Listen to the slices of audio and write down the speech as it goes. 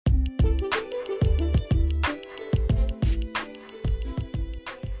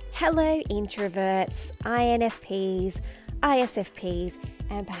Hello, introverts, INFPs, ISFPs,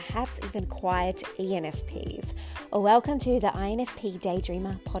 and perhaps even quiet ENFPs. Welcome to the INFP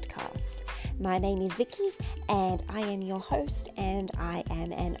Daydreamer podcast. My name is Vicky, and I am your host, and I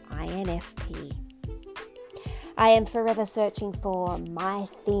am an INFP. I am forever searching for my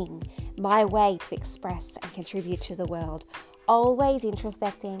thing, my way to express and contribute to the world, always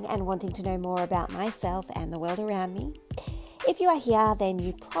introspecting and wanting to know more about myself and the world around me. If you are here, then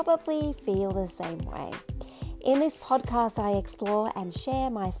you probably feel the same way. In this podcast, I explore and share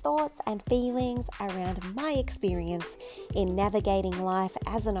my thoughts and feelings around my experience in navigating life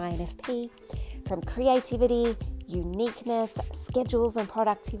as an INFP, from creativity, uniqueness, schedules and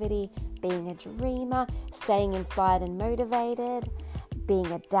productivity, being a dreamer, staying inspired and motivated,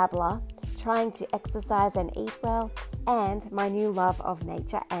 being a dabbler, trying to exercise and eat well, and my new love of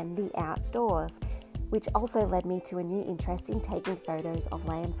nature and the outdoors, which also led me to a new interest in taking photos of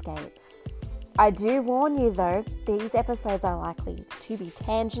landscapes. I do warn you though, these episodes are likely to be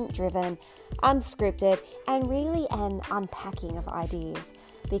tangent-driven, unscripted, and really an unpacking of ideas,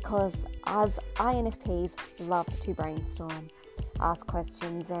 because us INFPs love to brainstorm, ask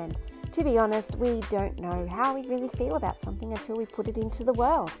questions, and to be honest, we don't know how we really feel about something until we put it into the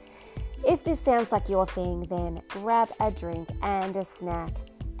world. If this sounds like your thing, then grab a drink and a snack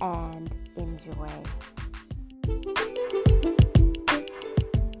and enjoy.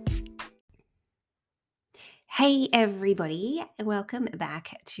 Hey everybody, welcome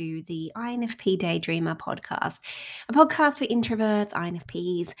back to the INFP Daydreamer podcast, a podcast for introverts,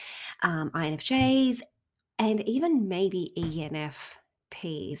 INFPs, INFJs, and even maybe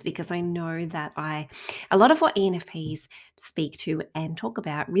ENFPs, because I know that a lot of what ENFPs speak to and talk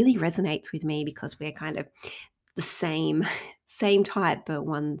about really resonates with me, because we're kind of the same type, but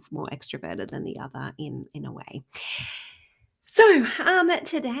one's more extroverted than the other in a way. So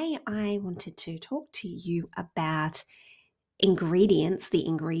today I wanted to talk to you about the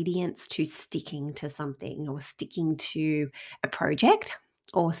ingredients to sticking to something, or sticking to a project,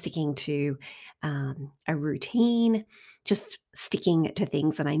 or sticking to a routine, just sticking to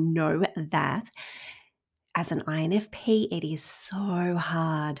things. And I know that as an INFP, it is so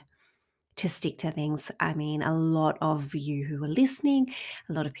hard to stick to things. I mean, a lot of you who are listening,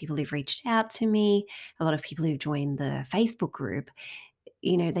 a lot of people who've reached out to me, a lot of people who've joined the Facebook group,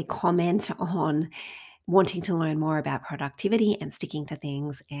 they comment on wanting to learn more about productivity and sticking to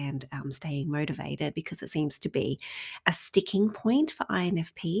things and staying motivated, because it seems to be a sticking point for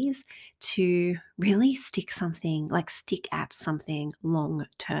INFPs to really stick at something long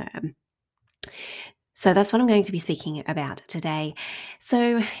term. So that's what I'm going to be speaking about today.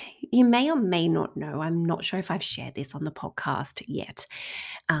 So you may or may not know, I'm not sure if I've shared this on the podcast yet,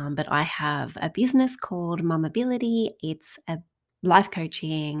 but I have a business called Mumability. It's a life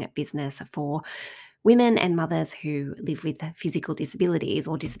coaching business for women and mothers who live with physical disabilities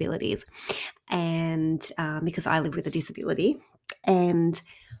or disabilities. And because I live with a disability, and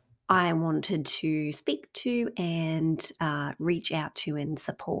I wanted to speak to and reach out to and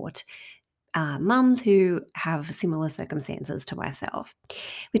support mums who have similar circumstances to myself,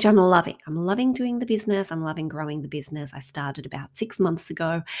 which I'm loving. I'm loving doing the business. I'm loving growing the business. I started about 6 months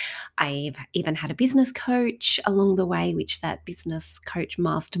ago. I've even had a business coach along the way, which that business coach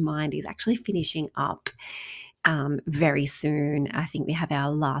mastermind is actually finishing up very soon. I think we have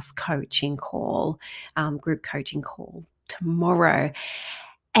our last coaching call, group coaching call tomorrow.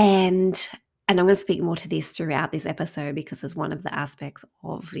 And I'm going to speak more to this throughout this episode, because as one of the aspects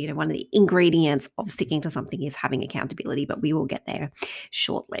of, one of the ingredients of sticking to something is having accountability, but we will get there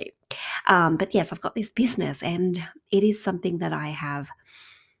shortly. But yes, I've got this business, and it is something that I have,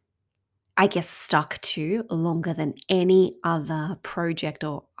 I guess, stuck to longer than any other project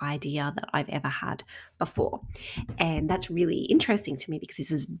or idea that I've ever had before. And that's really interesting to me, because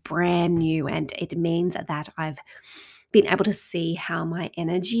this is brand new, and it means that I've been able to see how my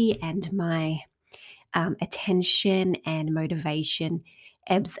energy and my attention and motivation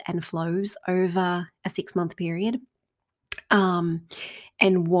ebbs and flows over a 6-month period,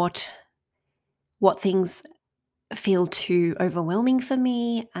 and what things feel too overwhelming for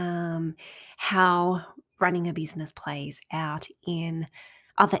me, how running a business plays out in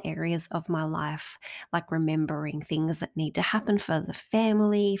other areas of my life, like remembering things that need to happen for the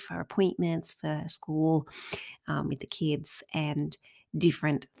family, for appointments, for school, with the kids, and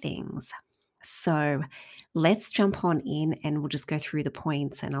different things. So let's jump on in, and we'll just go through the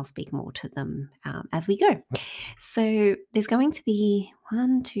points, and I'll speak more to them as we go. So there's going to be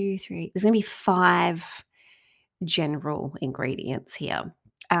there's going to be 5 general ingredients here.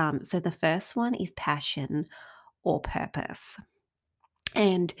 So the first one is passion or purpose.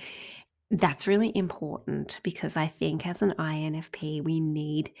 And that's really important because I think as an INFP, we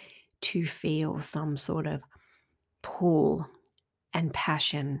need to feel some sort of pull and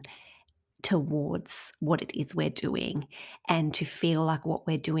passion towards what it is we're doing, and to feel like what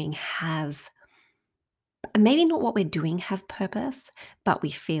we're doing has, maybe not what we're doing has purpose, but we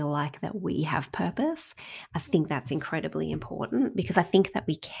feel like that we have purpose. I think that's incredibly important because I think that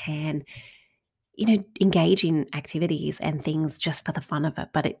we can, engage in activities and things just for the fun of it,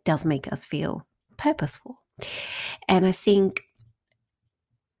 but it does make us feel purposeful. And I think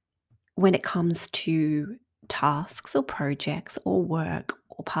when it comes to tasks or projects or work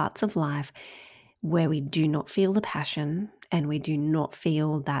or parts of life where we do not feel the passion and we do not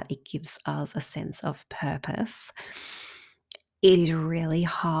feel that it gives us a sense of purpose, it is really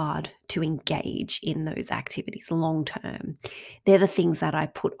hard to engage in those activities long term. They're the things that I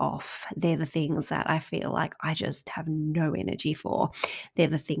put off. They're the things that I feel like I just have no energy for. They're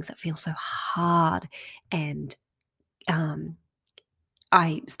the things that feel so hard, and um,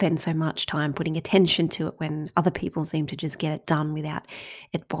 I spend so much time putting attention to it when other people seem to just get it done without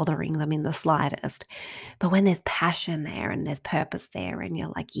it bothering them in the slightest. But when there's passion there and there's purpose there, and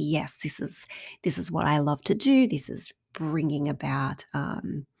you're like, yes, this is what I love to do. This is bringing about,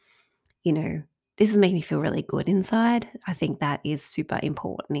 you know, this has made me feel really good inside. I think that is super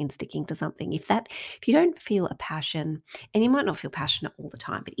important in sticking to something. If you don't feel a passion, and you might not feel passionate all the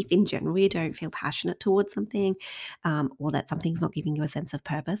time, but if in general you don't feel passionate towards something, or that something's not giving you a sense of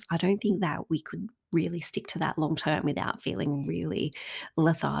purpose, I don't think that we could really stick to that long term without feeling really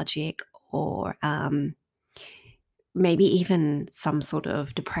lethargic, or maybe even some sort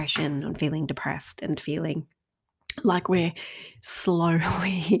of depression, and feeling depressed and feeling like we're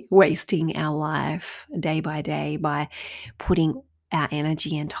slowly wasting our life day by day by putting our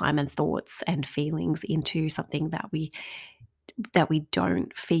energy and time and thoughts and feelings into something that we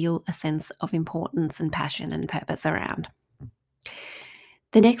don't feel a sense of importance and passion and purpose around.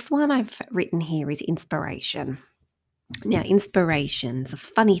 The next one I've written here is inspiration. Now, inspiration's a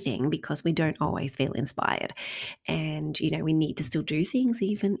funny thing because we don't always feel inspired. And, we need to still do things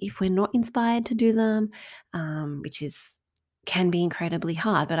even if we're not inspired to do them, which can be incredibly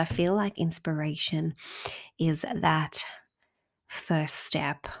hard. But I feel like inspiration is that first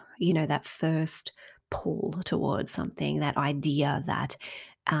step, that first pull towards something, that idea, that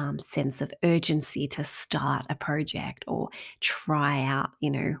sense of urgency to start a project or try out,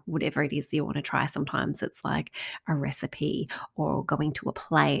 whatever it is you want to try. Sometimes it's like a recipe or going to a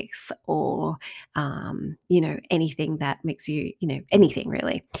place, or, anything that makes you, anything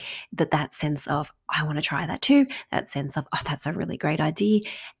really. That sense of, I want to try that too. That sense of, oh, that's a really great idea.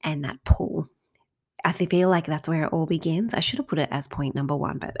 And that pull. I feel like that's where it all begins. I should have put it as point number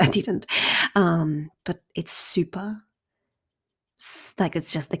one, but I didn't. But it's like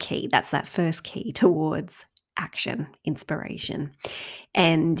it's just the key. That's that first key towards action, inspiration.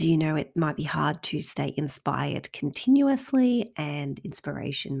 And, it might be hard to stay inspired continuously, and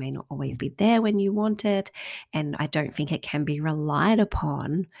inspiration may not always be there when you want it. And I don't think it can be relied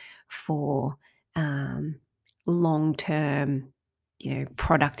upon for um, long term,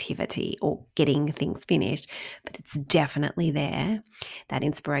 productivity or getting things finished. But it's definitely there. That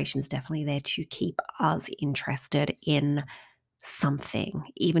inspiration is definitely there to keep us interested in something.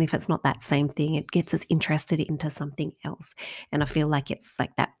 Even if it's not that same thing, it gets us interested into something else. And I feel like it's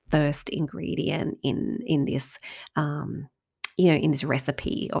like that first ingredient in this, in this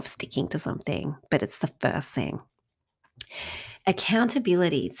recipe of sticking to something, but it's the first thing.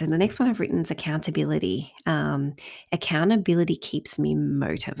 Accountability. So the next one I've written is accountability. Accountability keeps me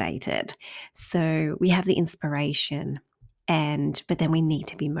motivated. So we have the inspiration, but then we need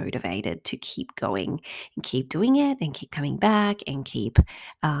to be motivated to keep going and keep doing it and keep coming back and keep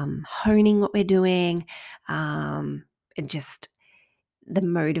honing what we're doing, and just the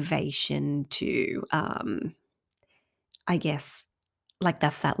motivation to, I guess, like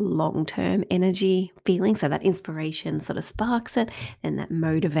that's that long-term energy feeling. So that inspiration sort of sparks it, and that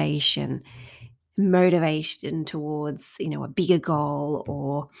motivation towards, a bigger goal,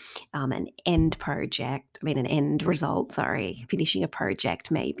 or an end project, an end result, sorry, finishing a project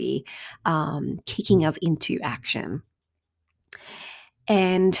maybe, kicking us into action.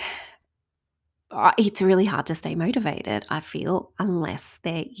 And it's really hard to stay motivated, I feel, unless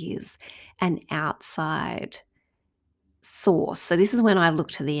there is an outside source. So this is when I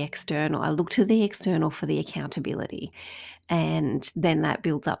look to the external. I look to the external for the accountability, and then that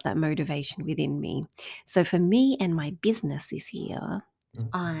builds up that motivation within me. So for me and my business this year,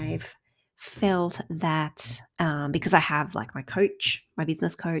 I've felt that, because I have like my coach, my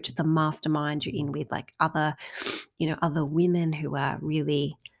business coach, it's a mastermind. You're in with like other, other women who are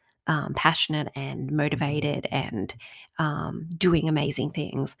really passionate and motivated and doing amazing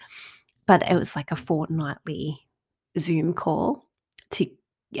things. But it was like a fortnightly Zoom call to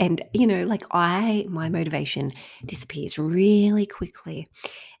and like my motivation disappears really quickly.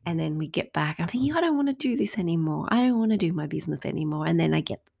 And then we get back. I'm thinking, I don't want to do this anymore. I don't want to do my business anymore. And then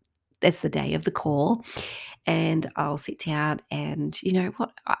that's the day of the call. And I'll sit down and you know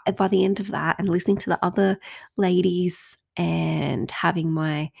what? By the end of that and listening to the other ladies and having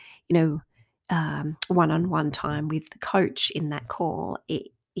my, you know, one-on-one time with the coach in that call,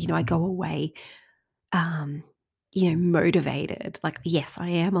 I go away um, motivated. Like, yes, I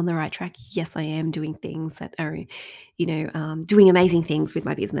am on the right track. Yes, I am doing things that are, doing amazing things with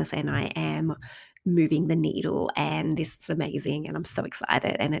my business, and I am moving the needle. And this is amazing, and I'm so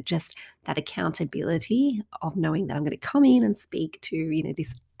excited. And it just that accountability of knowing that I'm going to come in and speak to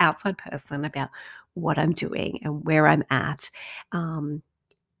this outside person about what I'm doing and where I'm at. Um,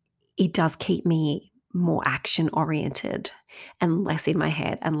 it does keep me more action oriented and less in my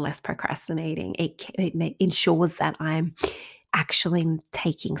head and less procrastinating. It ensures that I'm actually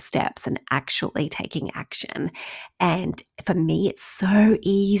taking steps and actually taking action. And for me, it's so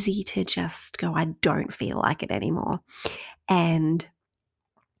easy to just go, I don't feel like it anymore. And,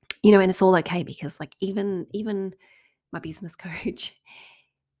 and it's all okay because like even my business coach,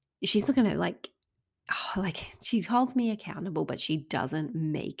 she's not gonna like she holds me accountable, but she doesn't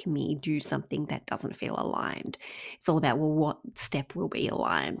make me do something that doesn't feel aligned. It's all about, well, what step will be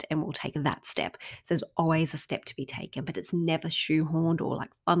aligned and we'll take that step. So there's always a step to be taken, but it's never shoehorned or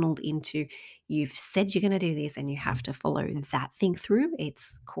like funneled into you've said you're going to do this and you have to follow that thing through.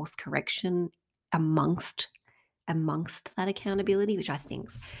 It's course correction amongst that accountability, which I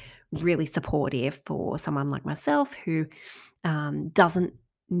think's really supportive for someone like myself who doesn't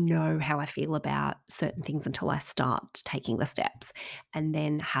know how I feel about certain things until I start taking the steps, and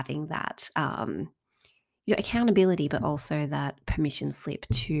then having that accountability, but also that permission slip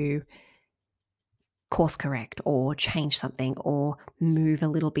to course correct or change something or move a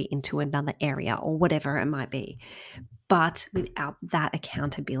little bit into another area or whatever it might be. But without that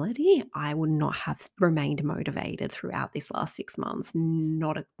accountability, I would not have remained motivated throughout this last 6 months.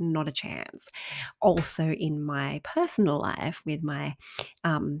 Not a chance. Also, in my personal life with my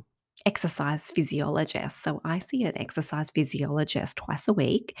exercise physiologist. So I see an exercise physiologist twice a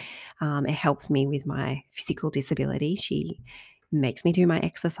week. It helps me with my physical disability. She makes me do my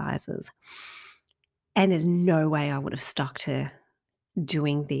exercises. And there's no way I would have stuck to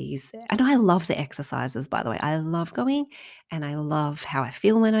doing these. And I love the exercises, by the way. I love going and I love how I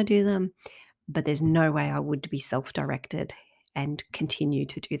feel when I do them, but there's no way I would be self-directed and continue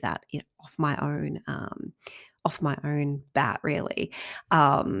to do that, off my own bat, really.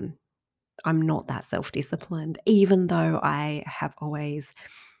 Um, I'm not that self-disciplined, even though I have always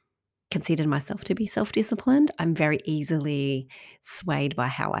considered myself to be self-disciplined. I'm very easily swayed by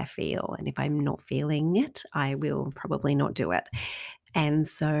how I feel. And if I'm not feeling it, I will probably not do it. And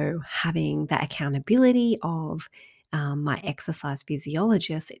so having that accountability of my exercise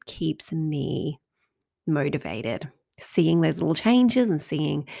physiologist, it keeps me motivated. Seeing those little changes and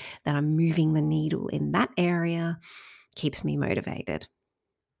seeing that I'm moving the needle in that area keeps me motivated.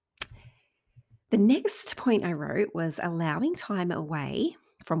 The next point I wrote was allowing time away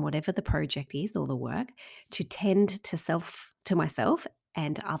from whatever the project is or the work to tend to myself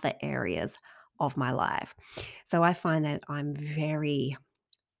and other areas of my life. So I find that I'm very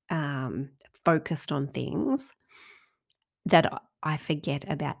um, focused on things that I forget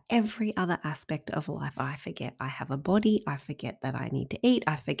about every other aspect of life. I forget I have a body. I forget that I need to eat.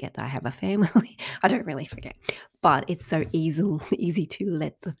 I forget that I have a family. I don't really forget, but it's so easy to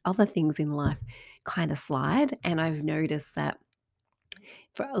let the other things in life kind of slide. And I've noticed that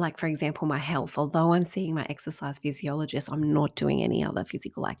for example, my health, although I'm seeing my exercise physiologist, I'm not doing any other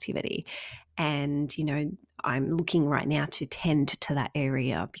physical activity. And, I'm looking right now to tend to that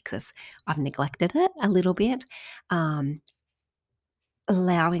area because I've neglected it a little bit. Um,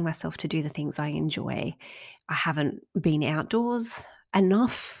 Allowing myself to do the things I enjoy. I haven't been outdoors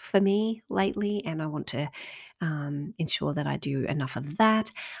enough for me lately, and I want to ensure that I do enough of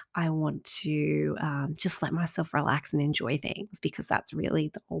that. I want to just let myself relax and enjoy things because that's really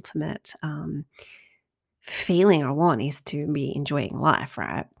the ultimate feeling I want is to be enjoying life,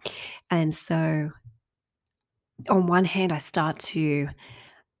 right? And so, on one hand, I start to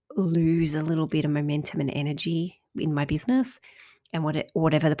lose a little bit of momentum and energy in my business. and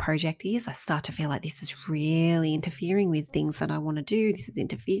whatever the project is, I start to feel like this is really interfering with things that I want to do. This is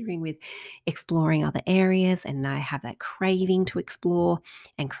interfering with exploring other areas, and I have that craving to explore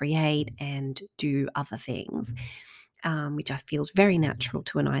and create and do other things, which I feels very natural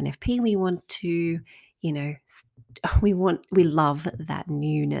to an INFP. We want to, you know, we love that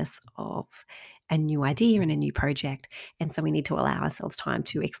newness of a new idea and a new project, and so we need to allow ourselves time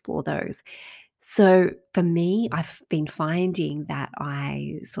to explore those. So for me, I've been finding that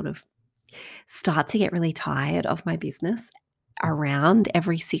I sort of start to get really tired of my business around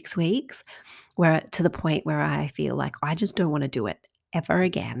every 6 weeks, where to the point where I feel like I just don't want to do it ever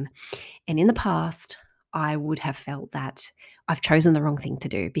again. And in the past, I would have felt that I've chosen the wrong thing to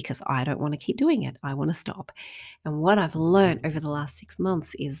do because I don't want to keep doing it. I want to stop. And what I've learned over the last 6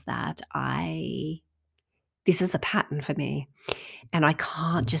 months is that I this is a pattern for me, and I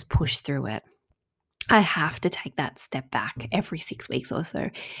can't just push through it. I have to take that step back every 6 weeks or so,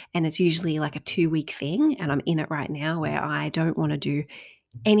 and it's usually like a 2-week thing, and I'm in it right now where I don't wanna do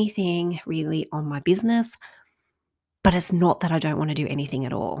anything really on my business, but it's not that I don't wanna do anything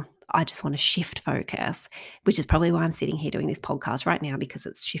at all. I just wanna shift focus, which is probably why I'm sitting here doing this podcast right now, because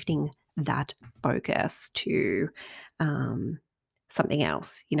it's shifting that focus to, um, something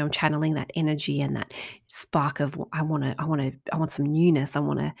else, channeling that energy and that spark of I want some newness, I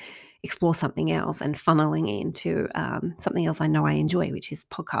wanna explore something else, and funneling into, something else I know I enjoy, which is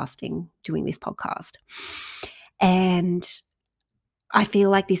podcasting, doing this podcast. And I feel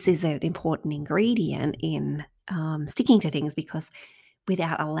like this is an important ingredient in, sticking to things, because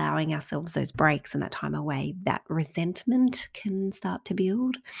without allowing ourselves those breaks and that time away, that resentment can start to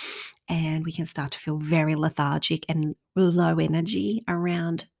build, and we can start to feel very lethargic and low energy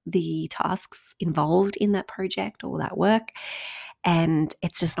around the tasks involved in that project or that work, and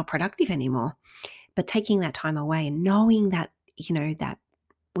it's just not productive anymore. But taking that time away and knowing that, that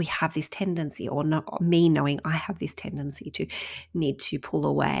we have this tendency, or not me knowing I have this tendency to need to pull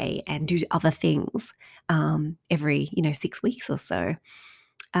away and do other things, every 6 weeks or so.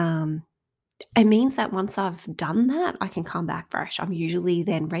 um, it means that once I've done that, I can come back fresh. I'm usually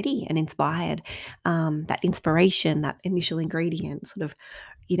then ready and inspired. That inspiration, that initial ingredient, sort of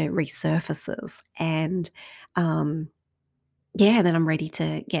resurfaces, and um, yeah, then I'm ready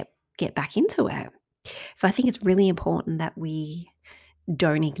to get back into it. So I think it's really important that we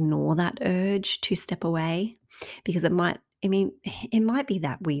don't ignore that urge to step away, because it might be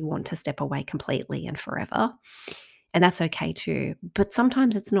that we want to step away completely and forever, and that's okay too. But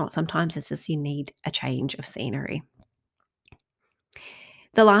sometimes it's not. Sometimes it's just you need a change of scenery.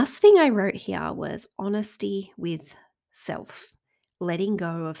 The last thing I wrote here was honesty with self, letting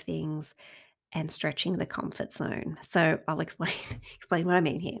go of things and stretching the comfort zone. So I'll explain explain what I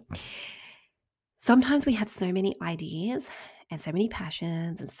mean here. Sometimes we have so many ideas and so many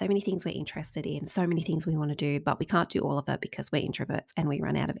passions and so many things we're interested in, so many things we want to do, but we can't do all of it because we're introverts and we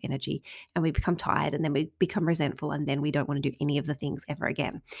run out of energy, and we become tired, and then we become resentful, and then we don't want to do any of the things ever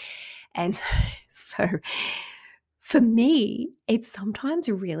again. And so for me, it's sometimes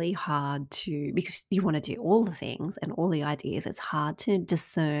really hard to, because you want to do all the things and all the ideas, it's hard to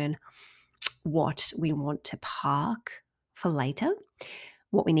discern what we want to park for later,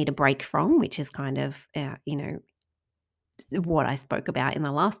 what we need a break from, which is kind of, what I spoke about in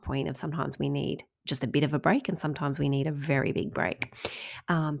the last point of sometimes we need just a bit of a break and sometimes we need a very big break.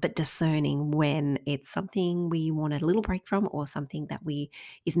 But discerning when it's something we want a little break from, or something that we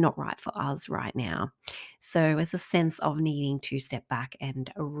is not right for us right now. So it's a sense of needing to step back and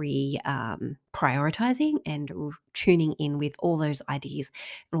prioritizing and tuning in with all those ideas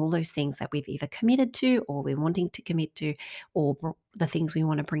and all those things that we've either committed to, or we're wanting to commit to, or the things we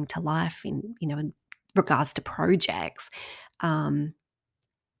want to bring to life in regards to projects. um,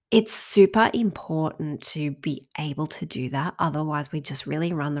 it's super important to be able to do that. Otherwise, we just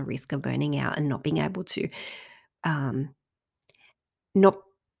really run the risk of burning out and not being able to, um, not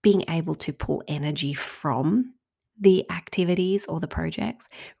being able to pull energy from the activities or the projects.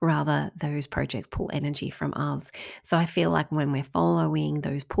 Rather, those projects pull energy from us. So I feel like when we're following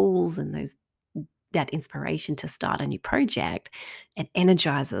those pulls and that inspiration to start a new project, it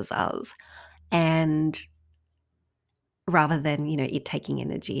energizes us. And rather than, it taking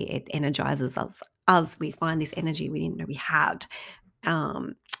energy, it energizes us. We find this energy we didn't know we had.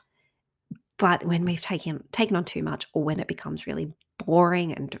 Um, but when we've taken on too much, or when it becomes really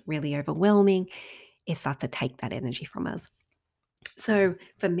boring and really overwhelming, it starts to take that energy from us. So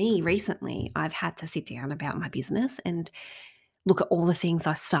for me, recently, I've had to sit down about my business and look at all the things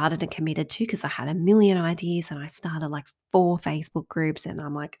I started and committed to, because I had a million ideas, and I started like 4 Facebook groups, and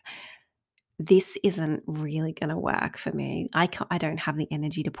I'm like, this isn't really going to work for me. I don't have the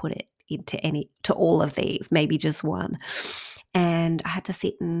energy to put it to all of these, maybe just one. And I had to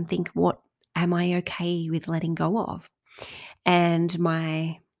sit and think, what am I okay with letting go of? And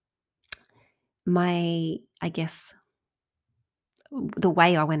my I guess the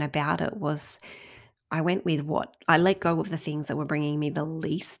way I went about it was I went with what I let go of the things that were bringing me the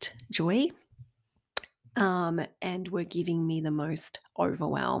least joy, and were giving me the most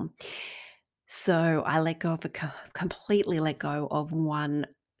overwhelm. So I let go of completely let go of one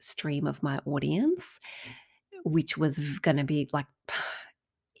stream of my audience, which was going to be like,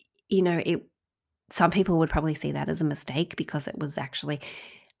 it. Some people would probably see that as a mistake because it was actually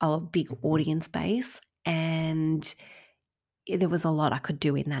a big audience base, and there was a lot I could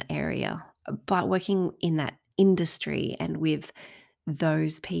do in that area. But working in that industry and with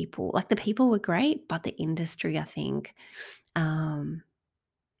those people, like the people were great, but the industry, I think, um,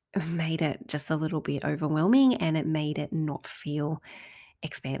 made it just a little bit overwhelming, and it made it not feel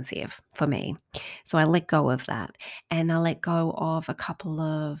expansive for me. So I let go of that, and I let go of a couple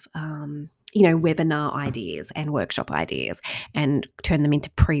of webinar ideas and workshop ideas, and turn them into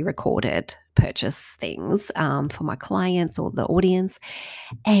pre-recorded purchase things for my clients or the audience.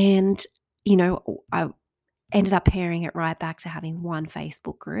 And I ended up pairing it right back to having one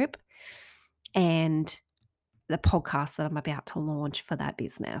Facebook group and the podcast that I'm about to launch for that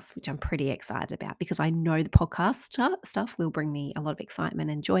business, which I'm pretty excited about because I know the podcast stuff will bring me a lot of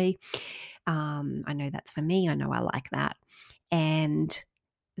excitement and joy. I know that's for me. I know I like that. And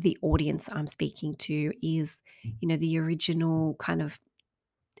the audience I'm speaking to is, the original kind of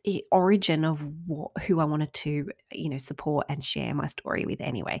origin of who I wanted to, support and share my story with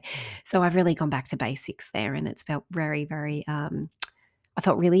anyway. So I've really gone back to basics there, and it's felt very, very, I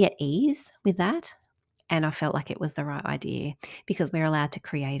felt really at ease with that. And I felt like it was the right idea because we're allowed to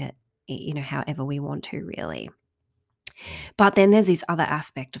create it, however we want to, really. But then there's this other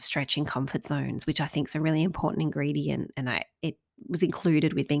aspect of stretching comfort zones, which I think is a really important ingredient. And it was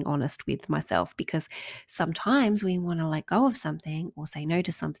included with being honest with myself because sometimes we want to let go of something or say no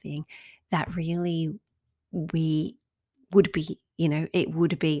to something that really we would be, it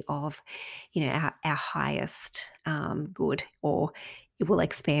would be of, our highest good, or it will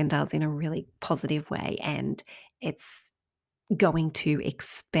expand us in a really positive way. And it's going to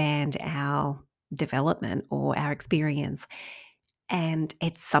expand our development or our experience. And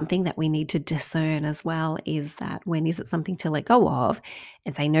it's something that we need to discern as well, is that when is it something to let go of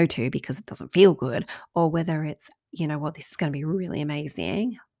and say no to because it doesn't feel good, or whether it's, what, this is going to be really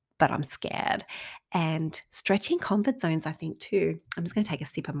amazing, but I'm scared. And stretching comfort zones, I think, too. I'm just going to take a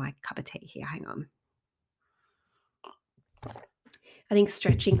sip of my cup of tea here. Hang on. I think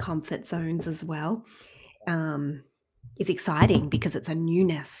stretching comfort zones as well is exciting because it's a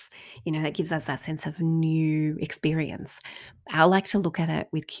newness, that gives us that sense of new experience. I like to look at it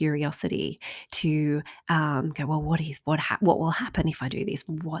with curiosity to go, well, what will happen if I do this?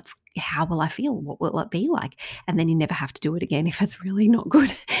 How will I feel? What will it be like? And then you never have to do it again if it's really not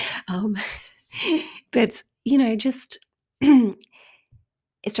good. Um, but just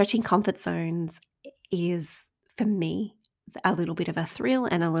stretching comfort zones is, for me, a little bit of a thrill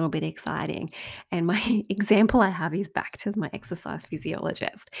and a little bit exciting. And my example I have is back to my exercise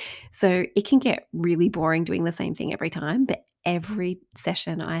physiologist. So it can get really boring doing the same thing every time, but every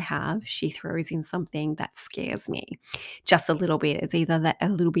session I have, she throws in something that scares me just a little bit. It's either that a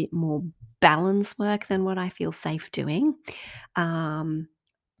little bit more balance work than what I feel safe doing. Um,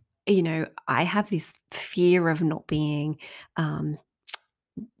 I have this fear of um,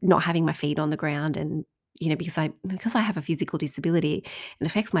 not having my feet on the ground, and because I have a physical disability, it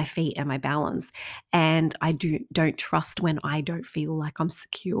affects my feet and my balance, and I don't trust when I don't feel like I'm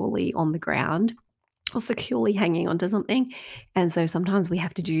securely on the ground or securely hanging onto something. And so sometimes we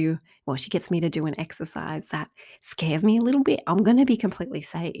have to she gets me to do an exercise that scares me a little bit. I'm going to be completely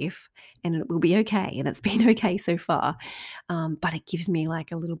safe and it will be okay. And it's been okay so far. But it gives me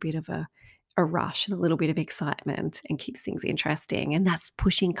like a little bit of a rush and a little bit of excitement and keeps things interesting. And that's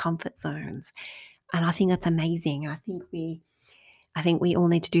pushing comfort zones. And I think that's amazing. And I think we all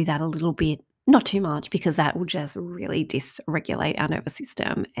need to do that a little bit, not too much, because that will just really dysregulate our nervous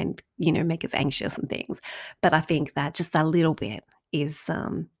system and, make us anxious and things. But I think that just a little bit is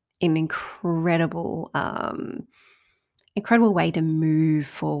an incredible way to move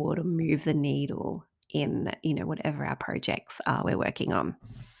forward or move the needle in, whatever our projects are we're working on.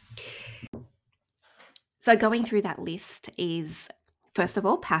 So going through that list is, first of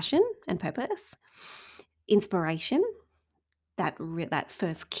all, passion and purpose, inspiration, that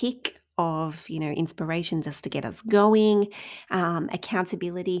first kick of, inspiration just to get us going,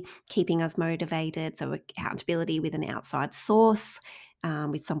 accountability, keeping us motivated. So, accountability with an outside source,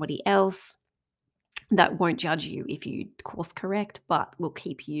 with somebody else that won't judge you if you course correct, but will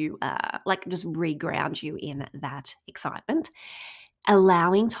keep you, like, just reground you in that excitement.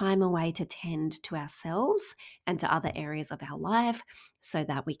 Allowing time away to tend to ourselves and to other areas of our life so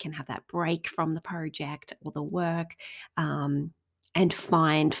that we can have that break from the project or the work, um, and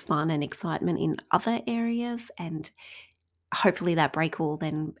find fun and excitement in other areas. And hopefully, that break will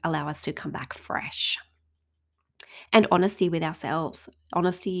then allow us to come back fresh. And honesty with ourselves,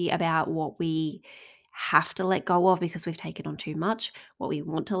 honesty about what we have to let go of because we've taken on too much, what we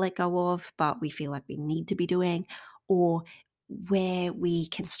want to let go of, but we feel like we need to be doing, or where we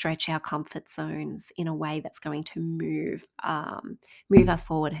can stretch our comfort zones in a way that's going to move us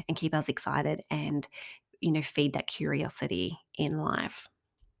forward and keep us excited and feed that curiosity in life.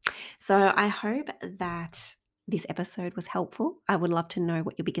 So I hope that this episode was helpful. I would love to know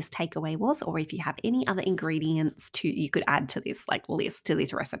what your biggest takeaway was, or if you have any other ingredients to you could add to this list to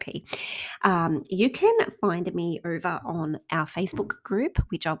this recipe. You can find me over on our Facebook group,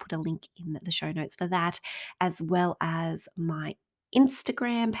 which I'll put a link in the show notes for that, as well as my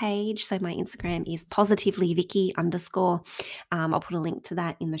Instagram page. So my Instagram is positivelyvicky underscore. I'll put a link to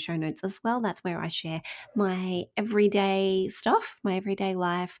that in the show notes as well. That's where I share my everyday stuff, my everyday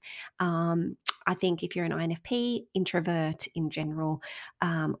life. I think if you're an INFP, introvert in general,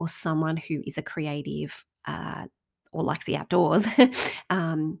 or someone who is a creative, or likes the outdoors,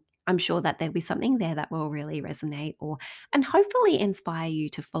 um, I'm sure that there'll be something there that will really resonate, and hopefully inspire you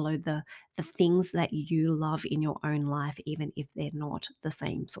to follow the things that you love in your own life, even if they're not the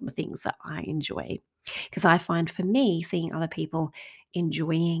same sort of things that I enjoy. Because I find for me, seeing other people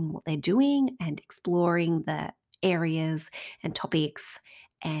enjoying what they're doing and exploring the areas and topics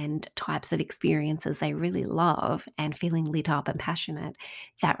and types of experiences they really love and feeling lit up and passionate,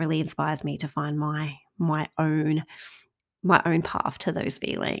 that really inspires me to find my own path to those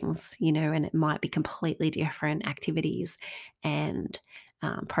feelings, and it might be completely different activities and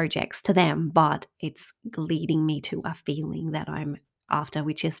projects to them, but it's leading me to a feeling that I'm after,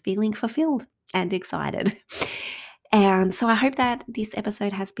 which is feeling fulfilled and excited. And so I hope that this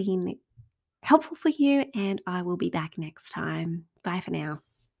episode has been helpful for you, and I will be back next time. Bye for now.